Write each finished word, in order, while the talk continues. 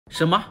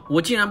什么？我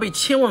竟然被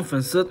千万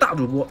粉丝的大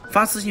主播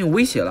发私信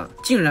威胁了，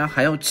竟然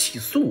还要起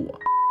诉我！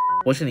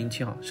我是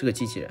07号，是个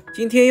机器人。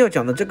今天要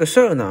讲的这个事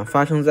儿呢，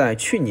发生在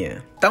去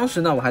年。当时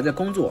呢，我还在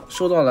工作，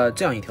收到了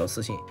这样一条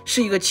私信，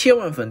是一个千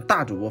万粉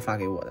大主播发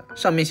给我的，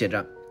上面写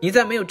着：你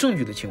在没有证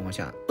据的情况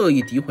下，恶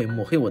意诋毁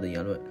抹黑我的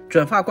言论，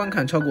转发观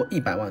看超过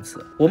100万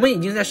次。我们已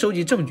经在收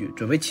集证据，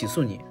准备起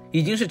诉你，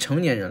已经是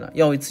成年人了，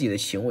要为自己的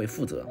行为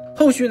负责。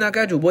后续呢，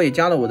该主播也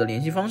加了我的联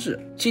系方式，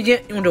期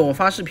间用着我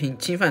发视频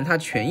侵犯他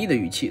权益的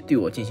语气对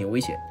我进行威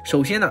胁。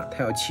首先呢，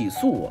他要起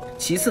诉我，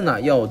其次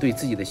呢，要我对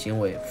自己的行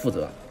为负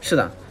责。是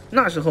的。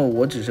那时候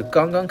我只是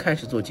刚刚开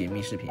始做解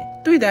密视频，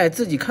对待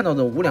自己看到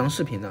的无良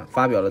视频呢，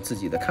发表了自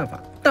己的看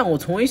法，但我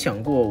从未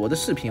想过我的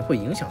视频会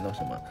影响到什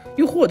么，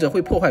又或者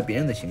会破坏别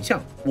人的形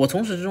象。我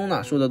从始至终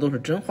呢说的都是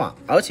真话，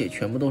而且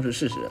全部都是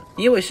事实，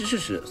因为是事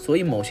实，所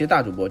以某些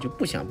大主播就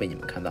不想被你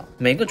们看到。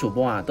每个主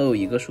播啊都有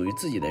一个属于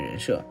自己的人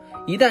设，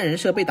一旦人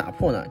设被打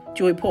破呢，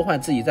就会破坏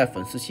自己在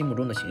粉丝心目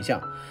中的形象，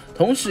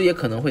同时也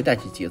可能会带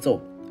起节奏。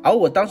而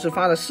我当时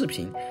发的视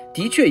频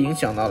的确影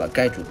响到了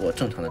该主播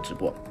正常的直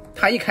播。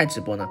他一开直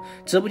播呢，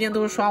直播间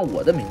都是刷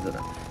我的名字的，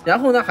然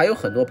后呢还有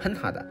很多喷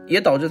他的，也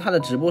导致他的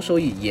直播收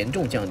益严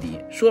重降低。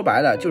说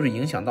白了就是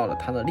影响到了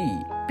他的利益。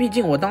毕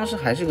竟我当时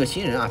还是个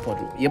新人UP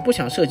主，也不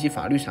想涉及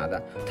法律啥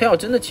的。他要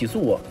真的起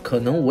诉我，可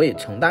能我也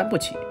承担不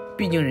起。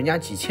毕竟人家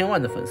几千万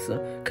的粉丝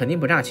肯定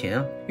不差钱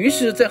啊。于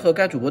是在和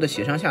该主播的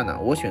协商下呢，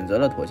我选择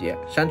了妥协，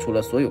删除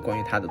了所有关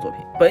于他的作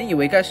品。本以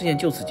为该事件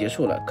就此结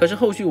束了，可是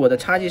后续我的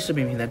叉 G 视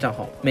频平台账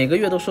号每个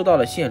月都收到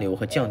了限流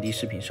和降低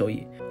视频收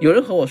益。有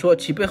人和我说，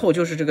其背后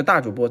就是这个大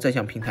主播在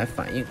向平台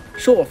反映，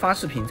说我发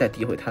视频在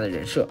诋毁他的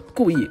人设，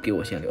故意给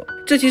我限流。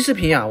这期视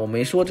频啊，我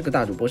没说这个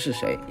大主播是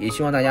谁，也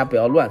希望大家不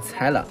要乱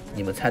猜了，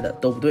你们猜的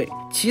都不对。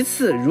其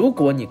次，如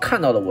果你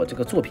看到了我这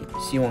个作品，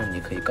希望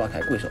你可以高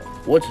抬贵手，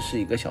我只是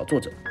一个小作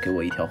者，给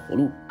我一条活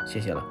路，谢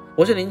谢了。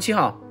我是07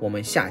号，我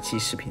们下期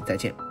视频再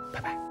见，拜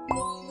拜。